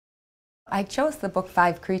I chose the book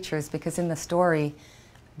Five Creatures because in the story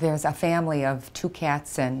there's a family of 2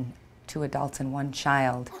 cats and 2 adults and 1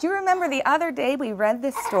 child. Do you remember the other day we read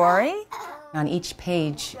this story? On each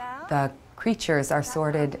page, the creatures are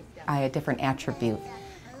sorted by a different attribute.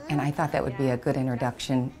 And I thought that would be a good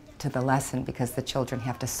introduction to the lesson because the children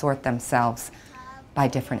have to sort themselves by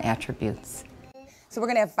different attributes. So we're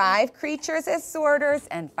going to have 5 creatures as sorters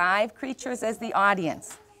and 5 creatures as the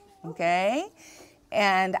audience. Okay?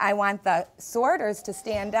 And I want the sorters to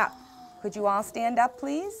stand up. Could you all stand up,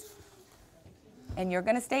 please? And you're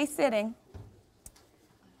going to stay sitting.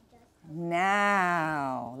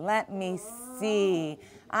 Now, let me see.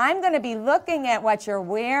 I'm going to be looking at what you're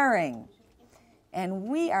wearing. And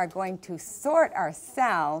we are going to sort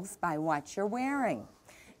ourselves by what you're wearing.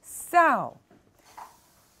 So,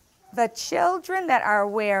 the children that are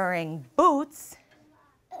wearing boots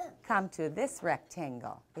come to this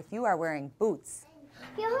rectangle. If you are wearing boots.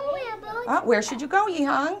 Oh, where should you go,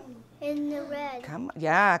 Yihang? In the red.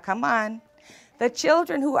 Come on. The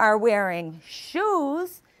children who are wearing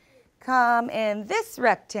shoes come in this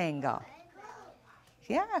rectangle.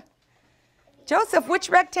 Yeah. Joseph, which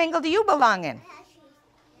rectangle do you belong in?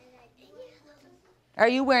 Are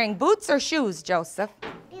you wearing boots or shoes, Joseph?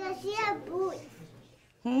 Because she has boots.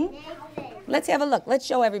 Let's have a look. Let's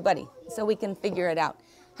show everybody so we can figure it out.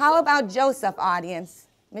 How about Joseph, audience?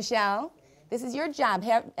 Michelle, this is your job.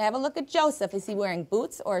 Have a look at Joseph. Is he wearing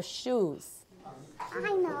boots or shoes?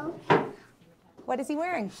 I know. What is he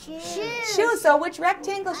wearing? Shoes. Shoes. So which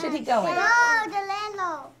rectangle should he go in? No, the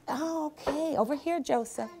yellow. Oh, okay. Over here,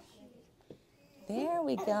 Joseph. There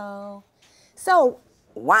we go. So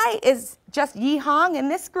why is just Yihang in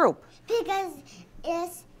this group? Because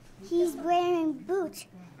he's wearing boots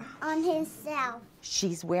on himself.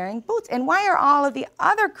 She's wearing boots. And why are all of the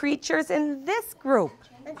other creatures in this group?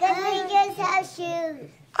 Because we just have shoes.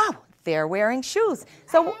 Oh, they're wearing shoes.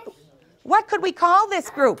 So what could we call this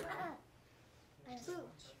group?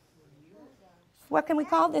 What can we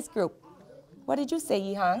call this group? What did you say,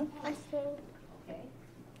 Yihang? I said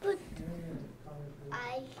boot.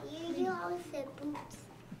 I hear you all say boots.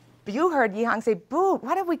 You heard Yihang say boot.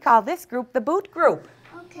 What do we call this group? The boot group.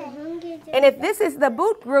 Okay. And if this is the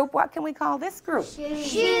boot group, what can we call this group?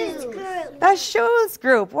 Shoes group. The shoes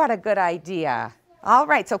group. What a good idea. All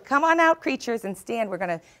right, so come on out, creatures, and stand. We're going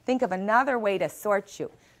to think of another way to sort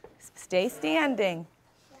you. Stay standing.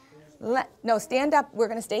 No, stand up. We're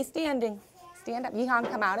going to stay standing. Stand up. Yihang,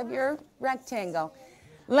 come out of your rectangle.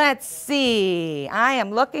 Let's see. I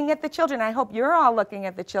am looking at the children. I hope you're all looking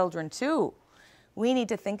at the children, too. We need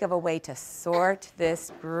to think of a way to sort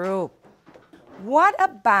this group. What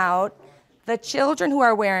about the children who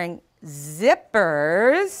are wearing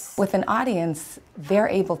zippers? With an audience, they're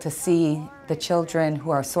able to see the children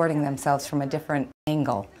who are sorting themselves from a different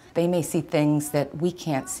angle. They may see things that we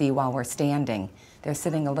can't see while we're standing. They're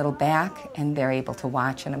sitting a little back and they're able to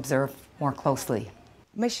watch and observe more closely.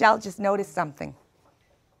 Michelle just noticed something.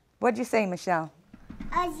 What'd you say, Michelle?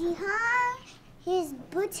 Yihang, his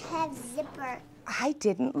boots have zipper. I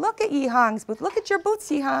didn't look at Yihang's boots. Look at your boots,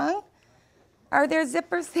 Yihang. Are there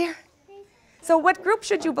zippers there? So what group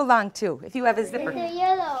should you belong to if you have a zipper? The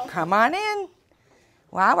yellow. Come on in.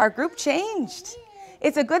 Wow, our group changed.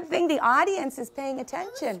 It's a good thing the audience is paying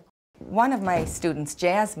attention. One of my students,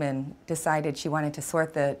 Jasmine, decided she wanted to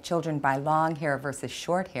sort the children by long hair versus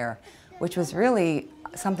short hair, which was really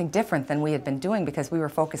something different than we had been doing because we were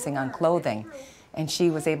focusing on clothing. And she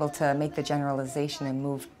was able to make the generalization and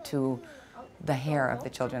move to the hair of the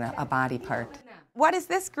children, a body part. What is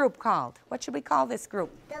this group called? What should we call this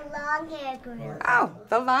group? The long hair group. Oh,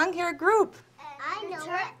 the long hair group. I know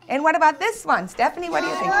it. And what about this one? Stephanie, what do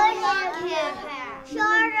you think?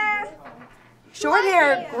 Shorter. Short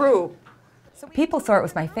hair group. People Sort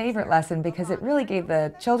was my favorite lesson because it really gave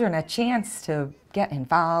the children a chance to get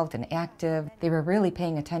involved and active. They were really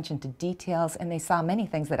paying attention to details and they saw many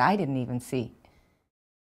things that I didn't even see.